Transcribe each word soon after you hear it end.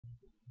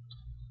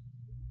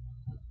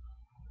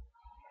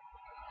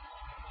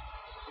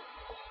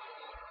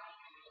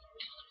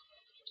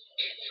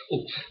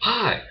Oh,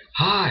 hi,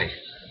 hi.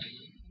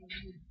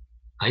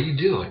 How you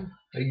doing?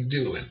 How you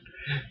doing?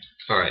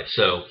 All right,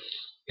 so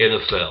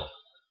NFL,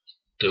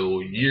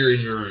 the year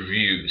in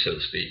review, so to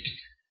speak.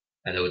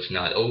 I know it's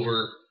not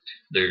over.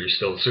 There's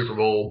still the Super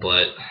Bowl,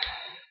 but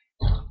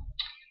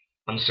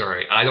I'm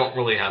sorry, I don't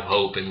really have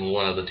hope in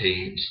one of the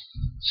teams.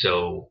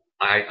 So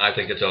I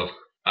think it's over.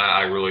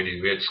 I really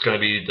do. It's gonna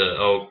be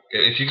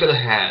if you could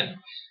have had,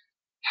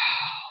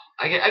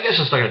 I guess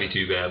it's not gonna be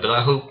too bad, but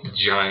I hope the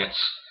Giants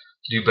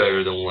do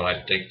better than what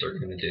I think they're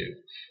gonna do.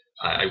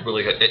 I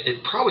really,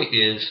 it probably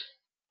is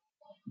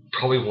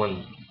probably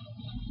one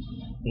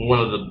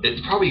of the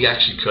it probably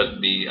actually could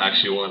be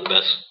actually one of the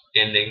best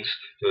endings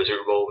to a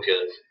Super Bowl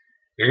because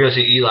you're going to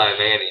see Eli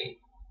Manning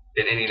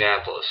in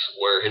Indianapolis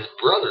where his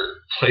brother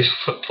plays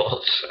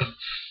football. So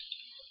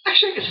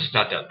actually, I guess it's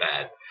not that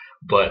bad,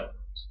 but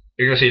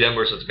you're going to see them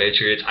versus the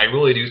Patriots. I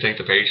really do think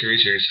the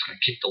Patriots are just going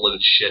to kick the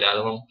living shit out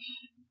of them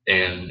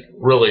and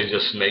really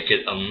just make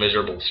it a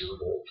miserable Super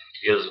Bowl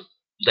because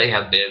they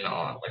have been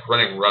on like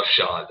running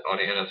roughshod on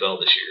the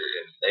NFL this year,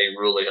 and they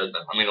really have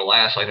been. I mean, the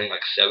last I think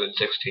like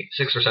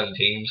 6 or 7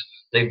 teams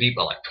they beat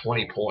by like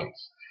 20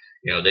 points.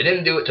 They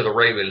didn't do it to the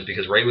Ravens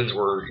because Ravens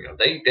were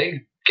they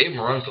gave them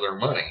a run for their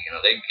money.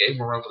 They gave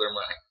them a run for their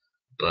money,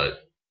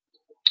 but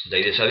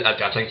they just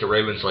I think the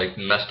Ravens like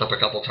messed up a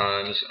couple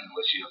times, in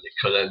which they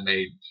could have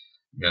made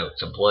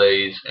some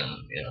plays, and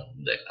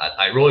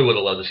I really would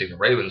have loved to see the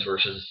Ravens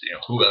versus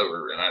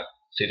whoever, and I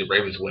see the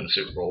Ravens win the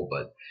Super Bowl,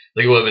 but I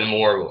think it would have been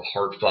more of a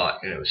hard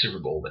fought Super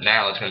Bowl. But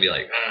now it's going to be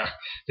like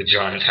the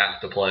Giants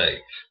have to play.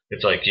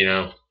 It's like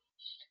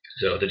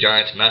so if the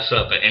Giants mess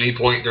up at any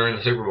point during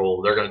the Super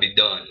Bowl, they're going to be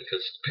done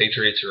because the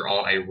Patriots are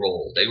on a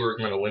roll. They were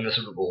going to win the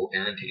Super Bowl,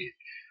 guaranteed.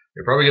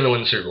 They're probably going to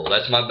win the Super Bowl.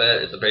 That's my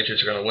bet. If the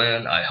Patriots are going to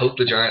win, I hope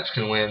the Giants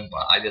can win,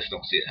 but I just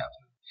don't see it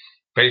happening.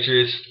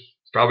 Patriots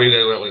probably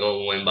going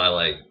to win by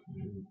like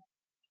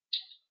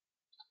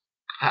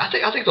I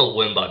think they'll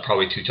win by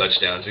probably 2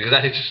 touchdowns because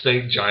I just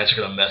think Giants are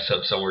going to mess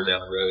up somewhere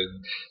down the road.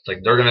 It's like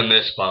they're going to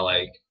miss by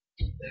like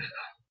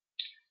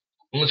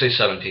I'm going to say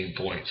 17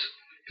 points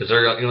because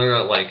they're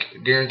like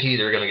guaranteed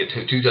they're going to get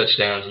two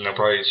touchdowns and they'll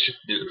probably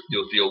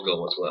do a field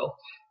goal as well.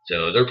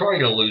 So they're probably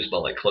going to lose by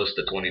like close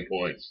to 20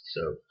 points.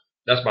 So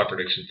that's my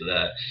prediction for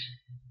that.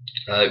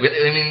 I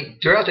mean,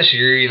 throughout this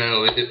year,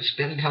 it's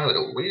been kind of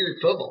a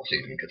weird football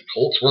season because the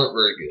Colts weren't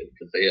very good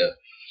because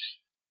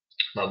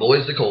my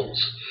boys, the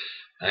Colts.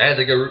 I had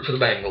to go root for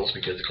the Bengals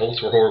because the Colts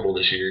were horrible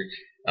this year.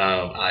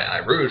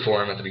 I rooted for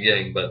them at the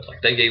beginning, but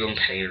like they gave him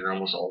pain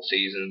almost all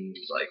season.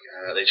 It's like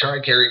they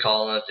tried Kerry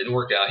Collins, didn't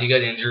work out. He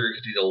got injured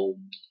because he's old,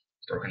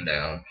 broken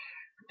down.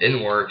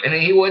 Didn't work, and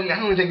he wasn't. I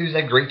don't even think he was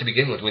that great to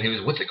begin with when he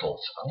was with the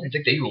Colts. I don't even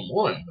think they even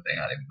won when they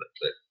had him.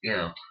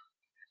 But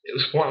it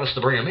was pointless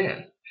to bring him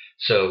in.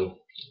 So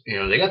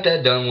they got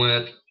that done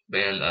with,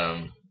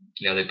 and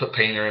they put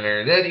Painter in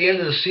there. And then at the end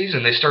of the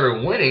season, they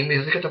started winning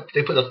because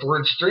they put a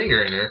third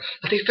stringer in there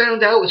that they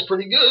found out was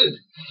pretty good.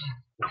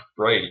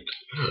 Right.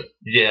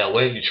 Yeah,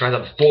 when you tried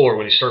that before,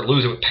 when you start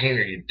losing with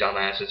Painter, you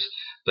dumbasses.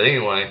 But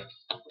anyway,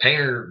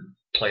 Painter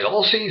played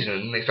all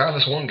season. They found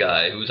this one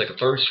guy who was like a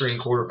third string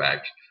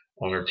quarterback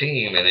on their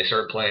team, and they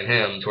started playing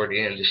him toward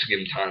the end just to give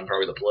him time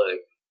probably to play.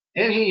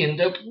 And he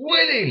ended up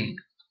winning.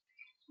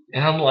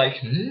 And I'm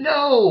like,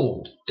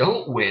 no,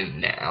 don't win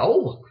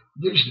now.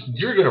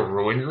 You're going to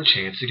ruin your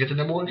chance to get the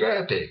number 1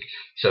 draft pick.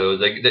 So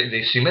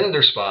they cemented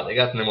their spot. They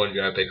got the number 1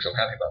 draft pick, so I'm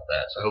happy about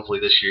that. So hopefully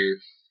this year,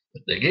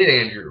 if they get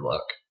Andrew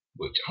Luck,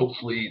 which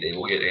hopefully they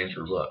will get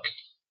Andrew Luck,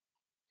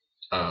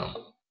 um,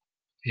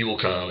 he will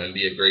come and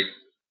be a great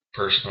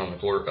person on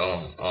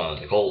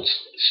the Colts.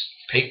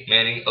 Peyton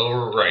Manning,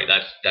 oh right,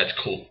 that's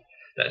cool.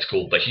 That's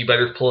cool. But he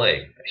better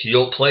play.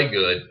 He'll play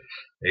good.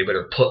 They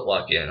better put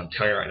Luck in. I'm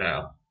telling you right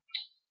now.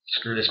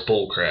 Screw this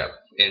bull crap.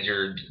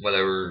 Injured,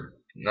 whatever.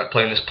 Not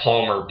playing this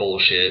Palmer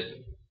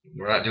bullshit.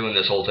 We're not doing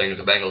this whole thing that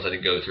the Bengals had to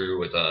go through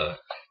with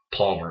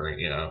Palmer,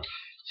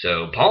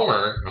 So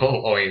Palmer,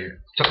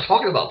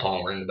 talking about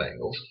Palmer and the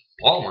Bengals,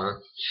 Palmer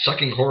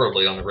sucking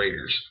horribly on the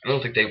Raiders. I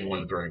don't think they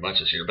won very much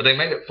this year, but they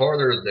made it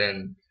farther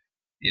than,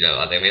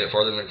 they made it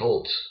farther than the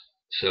Colts.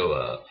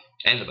 So,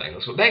 and the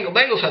Bengals. But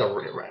Bengals had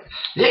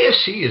the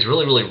AFC is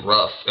really, really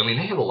rough. I mean,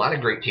 they have a lot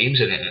of great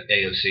teams in the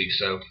AFC,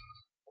 so,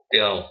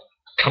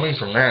 coming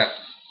from that,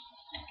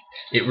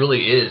 it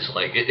really is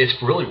like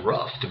it's really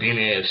rough to be in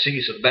the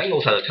AFC. So the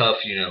Bengals had a tough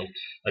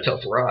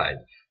ride.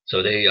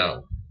 So they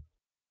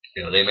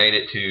made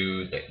it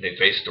to they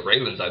faced the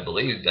Ravens, I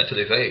believe. That's who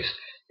they faced,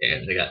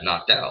 and they got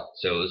knocked out.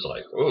 So it was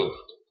like, oh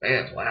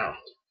man, wow.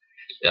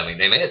 I mean,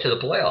 they made it to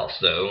the playoffs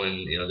though,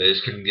 and they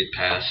just couldn't get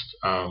past.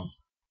 I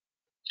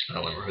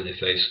don't remember who they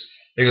faced.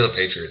 I think it was the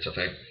Patriots. I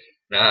think.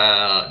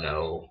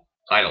 No,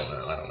 I don't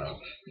know.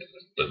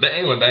 But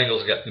anyway,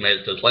 Bengals made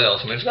it to the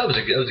playoffs. I mean, that was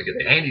a good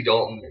thing. Andy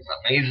Dalton is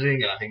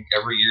amazing, and I think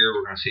every year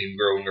we're going to see him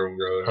grow and grow and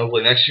grow. And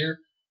hopefully next year,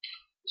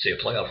 we'll see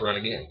a playoff run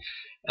again.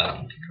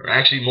 We're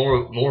actually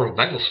more of a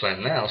Bengals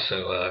fan now,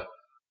 so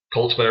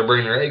Colts better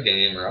bring their A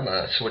game, or I'm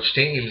going to switch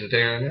teams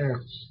there and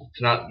there.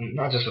 It's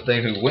not just a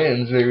thing who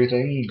wins and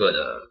everything, but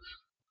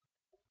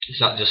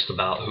it's not just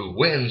about who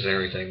wins and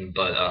everything,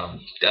 but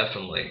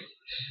definitely,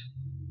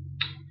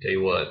 tell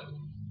you what,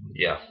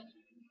 yeah.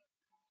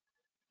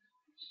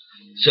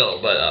 So,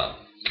 but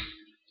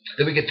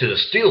then we get to the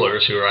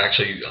Steelers, who are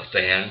actually a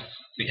fan.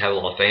 We have a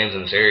lot of fans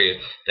in this area.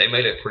 They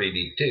made it pretty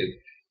deep too,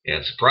 and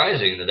it's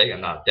surprising that they got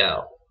knocked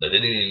out. That they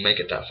didn't even make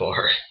it that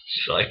far.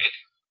 It's like,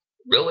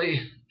 really?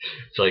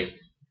 It's like,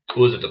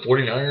 who was it, the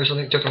 49ers, I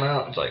think, took them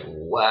out? It's like,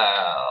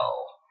 wow.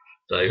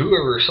 It's like,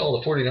 whoever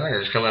saw the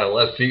 49ers come out of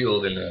left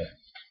field and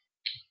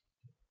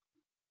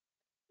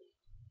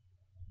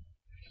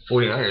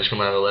 49ers come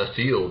out of left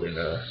field and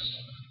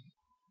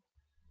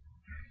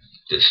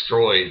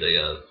destroy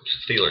the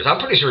Steelers. I'm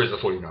pretty sure it's the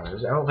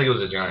 49ers. I don't think it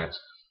was the Giants.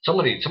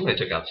 Somebody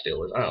took out the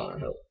Steelers. I don't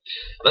know.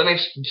 But I mean,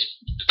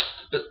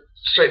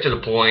 straight to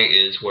the point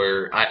is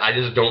where I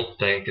just don't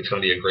think it's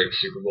going to be a great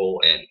Super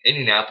Bowl. And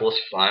Indianapolis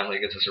finally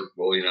gets a Super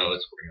Bowl.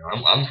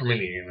 I'm from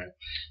Indiana,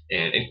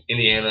 and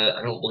Indiana,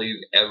 I don't believe,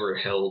 ever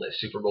held a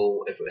Super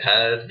Bowl. If it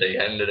had, they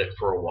ended it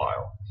for a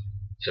while.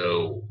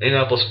 So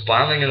Indianapolis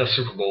finally get a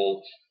Super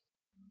Bowl,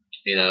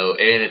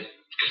 and it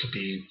could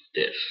be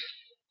this.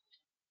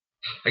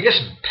 I guess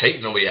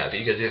Peyton will be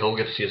happy because he'll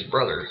get to see his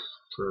brother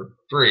for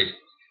free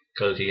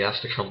because he has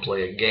to come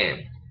play a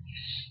game.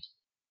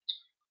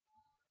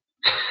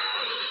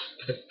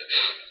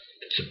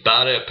 It's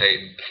about it,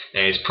 Peyton.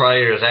 And he's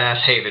probably his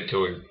ass handed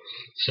to him.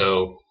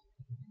 So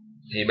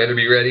he better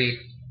be ready.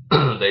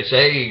 They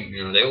say,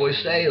 they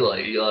always say,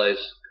 like, Eli's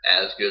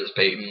as good as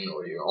Peyton,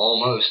 or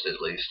almost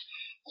at least.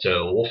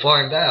 So we'll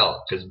find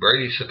out, because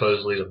Brady's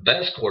supposedly the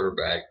best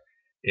quarterback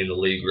in the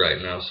league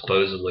right now,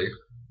 supposedly.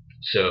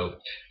 So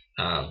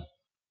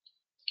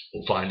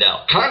we'll find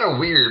out. Kind of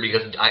weird,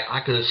 because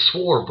I could have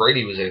swore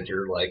Brady was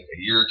injured like a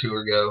year or two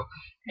ago,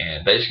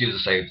 and basically it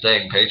was the same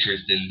thing.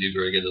 Patriots didn't do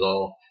very good at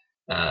all.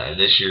 And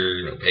this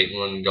year, Peyton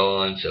wasn't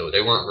gone, so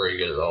they weren't very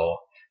good at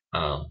all.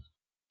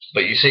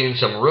 But you've seen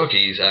some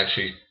rookies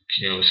actually,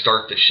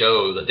 start to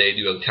show that they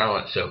do have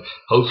talent. So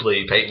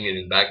hopefully Peyton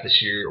getting back this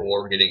year,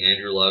 or getting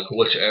Andrew Luck,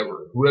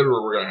 whoever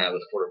we're going to have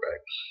as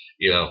quarterback,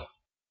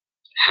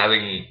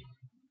 having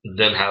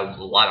them have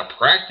a lot of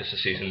practice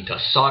this season to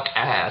suck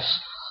ass.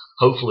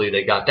 Hopefully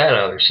they got that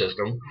out of their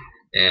system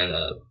and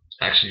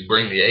actually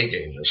bring the A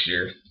game this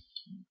year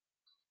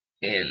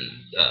in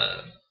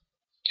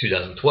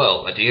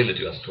 2012, at the end of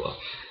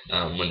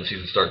 2012, when the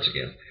season starts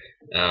again.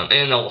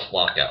 And all the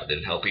lockout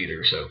didn't help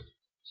either, so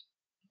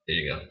there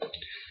you go.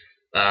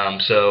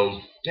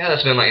 So, yeah,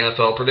 that's been my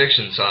NFL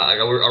prediction. So I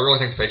really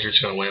think the Patriots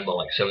are going to win by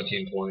like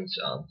 17 points.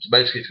 So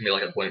basically it's going to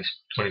be like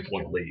a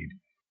 20-point lead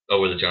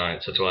over the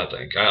Giants. That's what I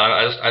think.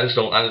 I just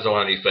don't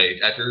have any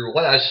faith. After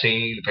what I've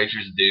seen the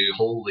Patriots do,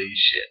 holy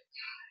shit.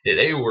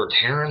 They were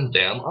tearing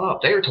them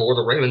up. They tore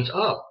the Ravens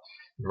up.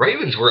 The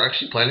Ravens were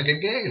actually playing a good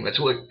game. That's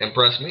what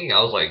impressed me.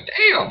 I was like,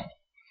 damn.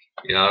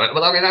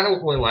 But I mean, I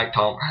don't really like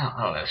Tom.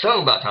 I don't know.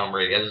 Something about Tom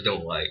Brady I just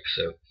don't like.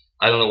 So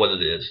I don't know what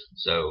it is.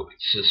 So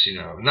it's just,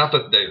 not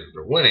that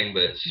they're winning,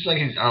 but it's just like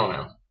I don't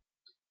know.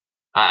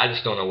 I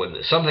just don't know what it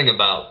is. Something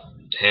about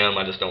him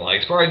I just don't like.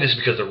 It's probably just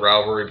because of the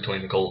rivalry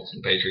between the Colts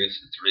and Patriots.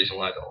 It's the reason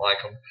why I don't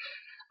like him.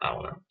 I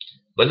don't know.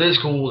 But it is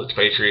cool. It's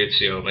Patriots,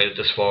 made it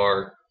this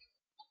far.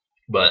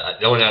 But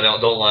the only thing I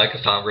don't like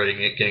is Tom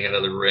Brady getting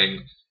another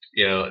ring.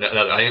 I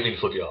didn't mean to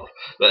flip you off,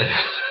 but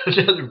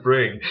another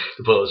ring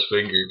to put on his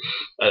finger.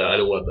 I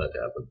don't want that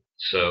to happen.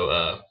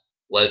 So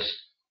let's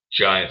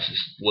Giants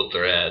just whoop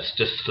their ass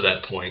just for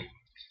that point.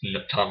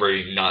 Tom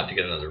Brady not to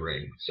get another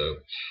ring.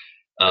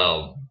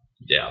 So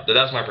yeah,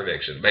 that's my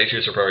prediction.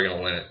 Patriots are probably going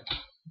to win it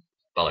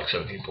by like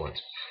 17 points.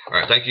 All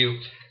right, thank you,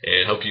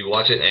 and hope you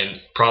watch it.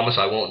 And promise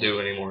I won't do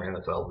any more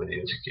NFL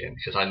videos again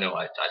because I know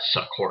I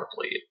suck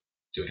horribly at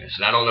doing this,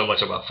 and I don't know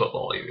much about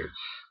football either.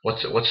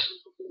 What's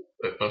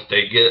if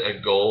they get a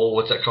goal?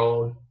 What's that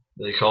called?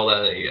 Do they call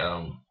that is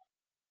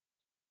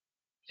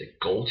it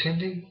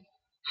goaltending?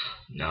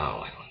 No,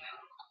 I don't know.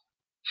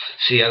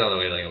 See, I don't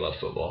know anything about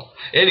football.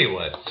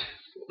 Anyway,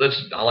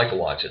 I like to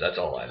watch it. That's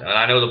all I know. And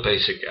I know the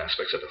basic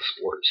aspects of the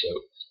sport, so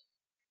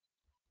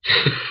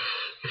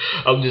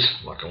I'm just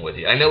fucking with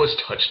you. I know it's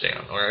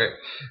touchdown. All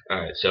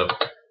right. So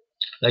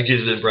thank you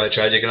to Brad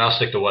Tragic, and I'll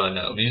stick to what I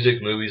know: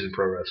 music, movies, and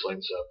pro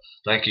wrestling. So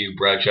thank you,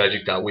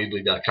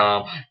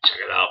 BradTragic.weebly.com. Check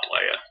it out.